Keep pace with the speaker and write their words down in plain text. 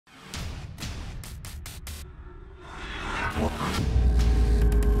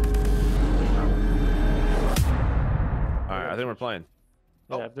Alright, I think we're playing.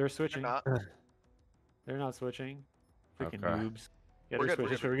 Yeah, they're switching. They're They're not switching. Freaking Okay. noobs. Yeah, We're they're good,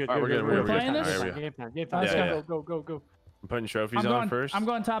 switching. we're We're good. Alright, we're good, we're playing Game this? time, game time, game time. Let's go. Go, go, go, go. I'm putting trophies on first. I'm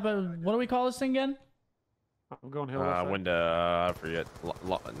going top of, what do we call this thing again? I'm going hill. left side. Window, I forget. No.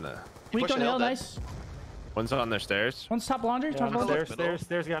 Weak push on the hill, hill, nice. One's on their stairs. One's top laundry, Yeah, top I'm laundry.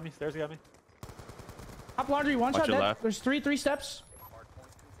 stairs got me. Stairs got me. Top laundry, one Watch shot your dead. left. There's three steps.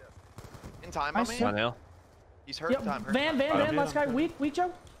 In time Nice. on me. Yeah. On hill. He's hurt Yep, time. Hurt van, time. van, last guy, weak,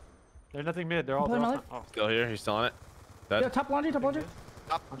 Joe. There's nothing mid. They're all. Play my Oh, Still here. He's still on it. Dead. Yeah, top laundry, top laundry.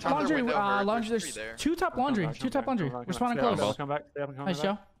 Top Laundry, window, hurt. laundry, There's there's three there. two top laundry, two top laundry. We're spawning close. Come back. Stay up and come Nice,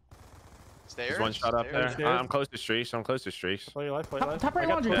 back. Joe. Stairs. There's one shot up stairs. there. I'm close to streaks. I'm close to streaks. Play your life. Play your life. Top right I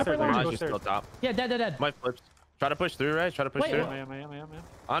got laundry, two top stairs, right laundry. go He's stairs. still top. Yeah, dead. My flips. Try to push through, right? Try to push Wait, through. Yeah.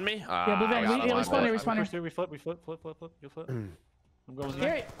 On me? Yeah, blue van. I got We him. spawn here, we Push spawn here. through, we flip. You flip. I'm going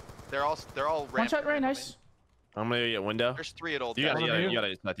Here, here. They're all one ramping. shot, right, nice. I'm gonna get window. There's three at old. You got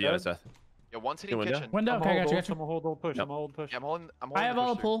dead. it, Seth. Yeah, one's hitting window? kitchen. Window, I'm okay, hold, got you. I'm a hold push. Yep. I'm a hold push. Yeah, I'm holding. I have the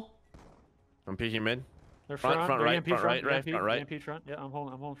all push pull. I'm peeking mid. They're Front, front, front, they're right, EMP front, right, EMP, front, right. EMP front. Yeah, I'm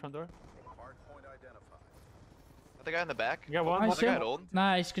holding front door. there. The guy in the back. You got one. Nice, The guy yeah. at old.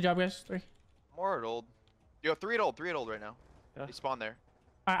 Nice, good job, guys. Three. More at old. You have three at old right now. Yeah. They spawn there.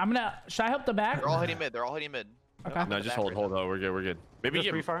 All right, I'm gonna. Should I help the back? They're all hitting mid. Okay. No, just hold. We're good. Maybe I'm just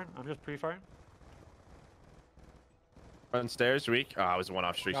get pre-firing. I'm just pre-firing. front stairs weak. I was one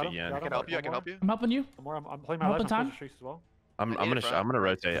off streaks Got him, again. got I him. can help you. I can help you. I'm helping you. I'm playing my Helping life. I'm time. close to streaks as well. I'm Yeah, gonna front. I'm gonna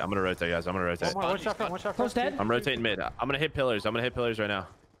rotate. I'm gonna rotate, guys. I'm gonna rotate. One shot front. Close front. dead. I'm rotating mid. I'm gonna hit pillars. right now.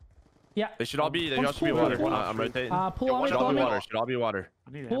 Yeah. They should all be. They One's all should be pool, water. pool. I'm rotating. Pull Yeah, on me, Should pull all on be me. water. Should all be water.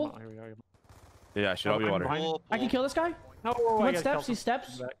 I need Pull. ammo. Here we go. Yeah, should all be I'm water. behind. Pull, I can kill this guy. No, What steps? He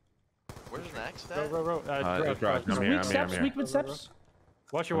steps. Where's the next? Row. Garage. I'm here. Weak steps. here. Weak mid steps.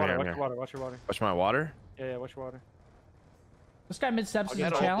 Watch your I'm water. here, Watch your water. Watch my water. Yeah, watch your water. This guy mid steps I'll is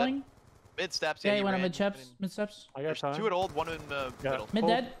get old, challenging. Mid steps. Yeah, he he went on ran. mid steps. Mid steps. I got There's time. two at old. One in the Yeah. middle. Mid Pull.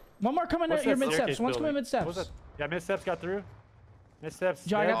 dead. One more coming What's at your that mid staircase steps. One's coming building? mid What was steps. that? Yeah, mid steps got through. Mid steps.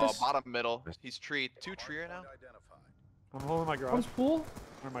 Joe, I got Oh, this. bottom middle. He's tree. Two tree right now. I'm holding my garage. One's pool.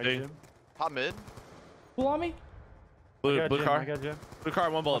 Or my Hey. gym. Top mid. Pool on me. I Blue got gym, I car. got gym. Blue car.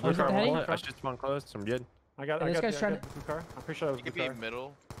 One bullet. Oh, Blue is car. that One heading? bullet. I should spawn close. I'm good. I got this guy's trying the blue car. I'm pretty sure that was He could blue be car.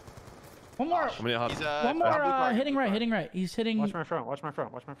 middle. One more. I'm gonna He's help. One blue more. car, Hitting blue right. car. Hitting right. He's hitting. Watch my front. Watch my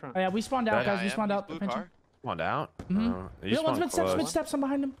front. Watch my front. Oh yeah, we spawned out, Yeah, guys. We spawned out. Blue Pinch him. car. Spawned out. Mhm. He's Yeah, one's mid steps. close. Mid steps. I'm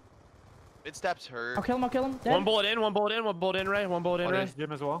behind him. Mid steps hurt. I'll kill him. I'll kill him. Dead. One bullet in. One bullet in. One bullet in. Right. One bullet in. One Right. is-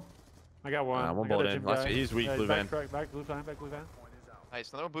 Gym as well. I got one. One I got bullet a in. gym Last- guy. he's weak, Yeah, blue van. Back blue van.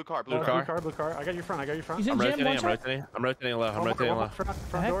 Nice. Another blue car. Blue Blue car. car. Blue car. I got your front. He's in I'm gym. rotating. One I'm shot. rotating. I'm rotating low. I'm One rotating more low. front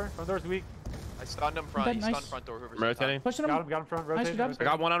heck? door. Front door's weak. I stunned him front. Dead, He nice. stunned front door. Whoever's I'm rotating. Pushing him. Got him front. Nice, Rotate. good job. I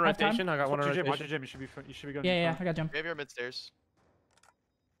got one on I have time. rotation. I got one on Watch your rotation. gym. You should be going. Yeah. I got jump. Graveyard mid stairs.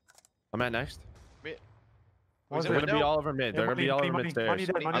 I'm at next. Was They're it gonna be window? all over mid. They're gonna be all over mid stairs.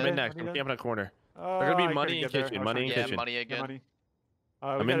 I'm in next. I'm Money camping a corner. dead. They're gonna be I couldn't money in get there. kitchen. I was Money in trying to Yeah, kitchen. money get again. money.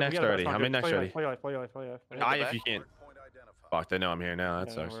 I'm in next already. I'm in next already. Play life. Yeah. Ah, if you can't. Fuck, they know I'm here now.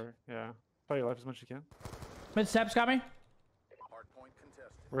 That sucks. Yeah. Play your life as much as you can. Mid steps got me.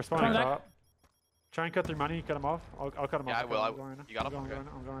 We're spawning Coming back. top. Try and cut through money. Cut them off. I'll cut them off. Yeah, I will. I'm going right now. You got I'm him? going Okay. right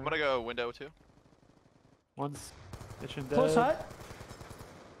now. I'm going I'm right gonna go window too. now. One's itching dead. Close hut.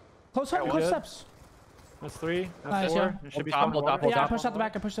 Close hut. Yeah, Close good. steps. That's three. That's Nice, four. yeah. It should be Top, spawning top, water. top, Yeah, I top. pushed out the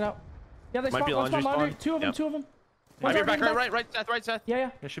back. I pushed it out. Yeah, they Might spawn. be One spawn laundry laundry. spawn. Two of them. Yep. Two of them. Have your One's back. already Right, Seth. Right, Seth. Yeah.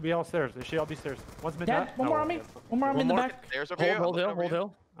 They should be all stairs. They should all be stairs. One's mid. Dead. One more on me. One more on me in the One more. back. Stairs over here. Hold I'm hill. looking Hold over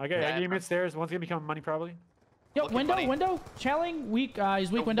hill. Okay, Yeah, I gave mid stairs. One's gonna become money probably. Yo, Look at window. money. Window. Channeling. Weak.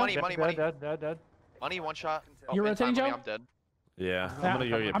 He's weak. No, Window. money. Dead. Money, one shot. Oh, You're in time rotating, on me, Joe? I'm dead. Yeah, I'm Yeah, gonna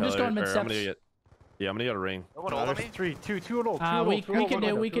go get I'm just pillar, going mid or I'm gonna steps. get. Yeah, I'm gonna get a ring. No one hold on There's me. three. Two at old. We can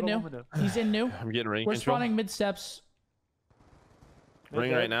do. We can do. He's in new. I'm getting ring We're control. spawning mid steps.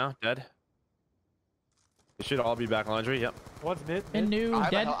 Ring right now. Dead. They should all be back laundry. Yep. One's mid. In new.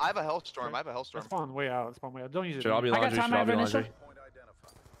 Dead. I have a hellstorm. That's spawn way out. Spawn way out. Don't use it. Should all be I got laundry. time, Should I all have be initial. laundry.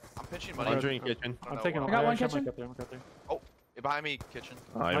 I'm pitching money. Laundry in kitchen. I'm taking. I got one I'm kitchen. cut there. I'm cut there. Oh, behind me, kitchen.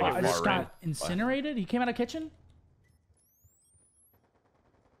 Oh, I you got get I just far ring. got incinerated. He came out of kitchen.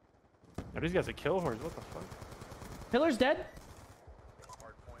 Yeah, these guys are kill hordes. What the fuck? Pillar's dead.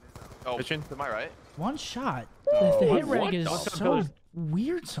 Oh, Kitchen. am I right? One shot. The hit what reg is the- so Pillars.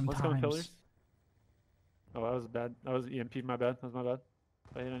 weird Let's go sometimes. pillars. Oh, that was bad. That was EMP. My bad. That was my bad.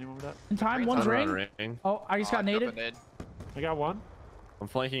 If I hit anyone with that. In time, Ring one's I'm on ring. ring. Oh, I just got I dropped a naded. nade. I got one. I'm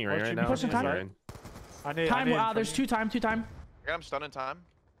flanking ring Watch right you now. pushing I'm time. ring. I need. Time. There's two time. I got him stunned in time.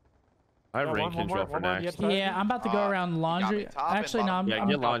 I have Yeah, range one more, control for one more, next. yep. Yeah, I'm about to go Uh, around me laundry. top and Actually, no, bottom. Yeah, I'm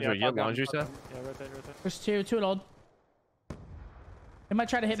get laundry. Top, Get laundry top, stuff. Yeah, right there, right there. there's two at old. They might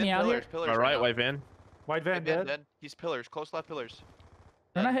try to hit He's me in out pillars, here. pillars All right, now. white van. White van White van dead. dead. He's pillars. Close left pillars.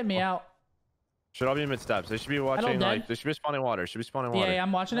 They're not hitting me out. Should all be mid steps. They should be don't watching dead. like they should be spawning water. Should be spawning water. Yeah, yeah,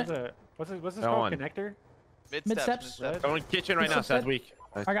 I'm watching What's it. it? What's this Go called? on. Connector? Mid Mid steps. steps. Mid steps. Going kitchen right now. Mid That's step. weak.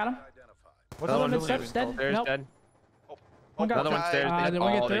 I got him. What's Another the one one mid steps dead. There's Nope. dead. One got Another one stairs. Did Dead.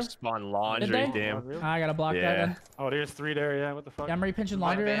 one get Oh, they through? spawn laundry. they? Damn. Really? I gotta block that Yeah. then. Oh, there's 3 there. Yeah, what the fuck? Yeah, I'm repinching My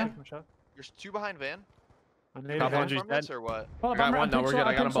laundry right bad. now. There's 2 behind van. I need Top a laundry. van. Laundry's dead. Or what? Hold I up, got one. No, we're good. I got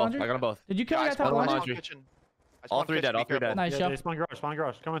them pinched both. laundry. I got them both. Did you kill Yeah, the I guy top spawned laundry. laundry? kitchen. I All spawned 3 dead. kitchen, All be 3 dead. careful. Nice, Yeah, yo. they spawn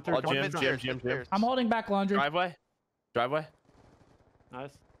garage. Coming through. All Coming gym, through. gym, Stairs, gym, stairs. I'm holding back laundry. Driveway. Driveway.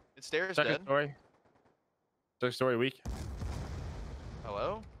 Nice. It's stairs Second dead. story. Second story weak.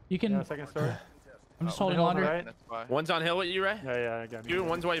 Hello? You can. Yeah, second story. I'm just Oh, holding middle, laundry. right? That's why. One's on hill with you, Ray. Yeah, I got me. You.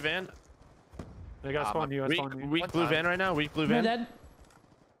 One's white van. They got spawn you. I Weak, spawn you. weak One blue time. van right now. Weak blue You're van. dead.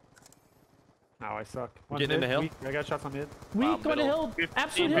 No, I suck. Getting in the hill. Weak. I got shots on mid. Weak, go to hill. 15,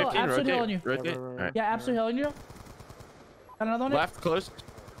 Absolute hill. 15, Absolute hill on you. rotate. Right, right, right. Alright. Yeah, absolute hill on you. Got another one. Left, close.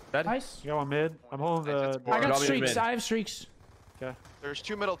 Dead. Nice. You got one mid. I'm holding Nice, the. it's I got I'll be streaks. mid. I have streaks. There's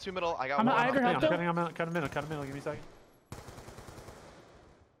 2 middle, 2 middle. I got I'm one. not either. I'm help though? cutting him out. Cut him middle. Give me a second.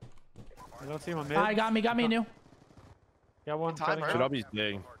 I don't see him on mid. I got me new. Got one. Time, cutting bro. Should out. all be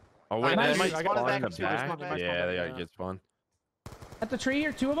big. Oh wait, Nice. they might I got spawn it in the back too. They back. spawned- they might Yeah, spawn they back, gotta yeah. get spawn. At the tree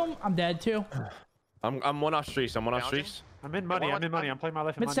here, 2 of them. I'm dead too. I'm one off streaks. I'm one off Bounding? streaks. I'm in money. one I'm playing my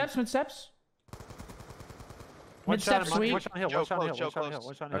life in Mid money. steps. Mid steps. One Mid shot steps, in money. sweet. One shot on hill. Joe One shot on hill. close, Joe One shot on hill. close.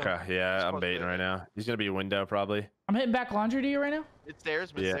 One shot on hill. Okay, yeah, He's I'm close baiting to it. right now. He's gonna be window probably. I'm hitting back laundry to you right now. Mid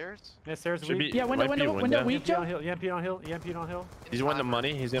stairs, mid Yeah. stairs. Yeah, stairs Should weak. be. Yeah, window, might be window, window, weak, EMP Joe. on hill. EMP on hill. EMP on hill. He's wanting the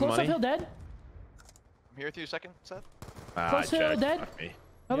money. He's in Close up money. hill, dead. I'm here with you, second, Seth. Close hill, check. dead. Fuck me.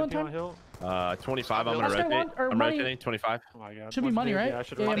 Another one EMP on time. hill. 25. I'm Let's gonna go rotate. one- or I'm money. rotating. 25. Oh my god. Should be One's money, mid. right? Yeah, I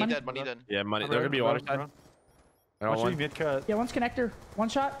should Yeah, run. Money money. dead, money dead. Yeah, money. I'm They're gonna be water run, side. run. I got One should be one. mid cut. Yeah, one's connector. One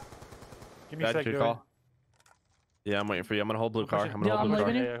shot. Give me a Bad sec, good Joey. call. Yeah, I'm waiting for you. I'm gonna hold blue I'll push car. it. I'm Yeah, gonna hold I'm blue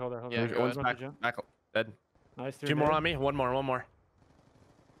car. leaving Yeah, hold there. Yeah, One's go back. Back. Dead. Nice. 2 more on me. One more.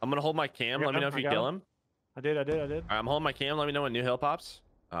 I'm gonna hold my cam. I Let got me know him, if I you got kill him. him. I did. Alright, I'm holding my cam. Let me know when new hill pops.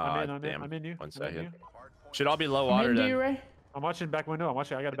 I'm in Damn. you. One I'm in second. you. Should all be low I'm water hitting to you, then. Ray. I'm watching back window. I got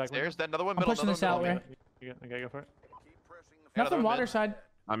a back window. Stairs dead. Another one I'm middle. pushing Another this out, one middle. Ray. I gotta go for it. Nothing mid. water side.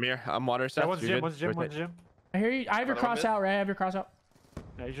 I'm here. I'm water Yeah, set. one's You gym. good? One's gym. Rotate. One's gym. I hear you. I have your Another cross mid. out, Ray. I have your cross out.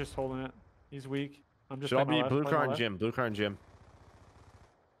 Yeah, he's just holding it. He's weak. I'm just. Should all playing be my blue left, car playing and my gym. Blue car and gym.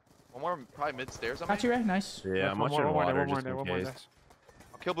 One more, probably mid stairs. Got you, Ray. Nice. Yeah, Left, I'm one watching more, water one more just there, in one more case. there.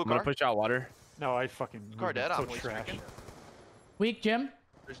 I'll kill blue I'm gonna car. push out water. left. No, I fucking. Car dead. So I'm waste trash. streaking. Weak, Jim.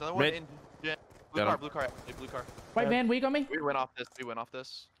 There's another one Mid. in. Yeah. Blue Got car, him. blue car, actually, blue car. White van, weak on me. We went off this. We went off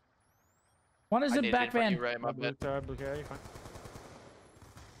this. One is I the needed back it for van. you, Ray, my Blue bad. car, blue car. You're fine.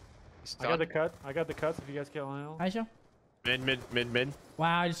 He's I got the done. cut. I got the cuts. If you guys kill on hill. Nice, yo. Mid.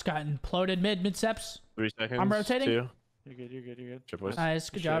 Wow, I just got imploded mid steps. 3 seconds. I'm rotating. 2. You're good. You're good. Chip was. Nice,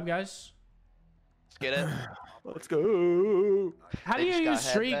 good Shit. job, guys. Let's get it. Let's go. How do They you just use got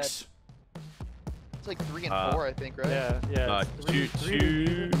head streaks? It's like 3 and Uh, 4, I think, right? Yeah. Two.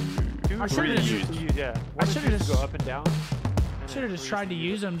 I Three should've to just- use, yeah. I One is should've used to just- go up and down. and then Should have just three is tried to to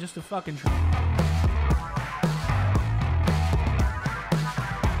use them just to fucking.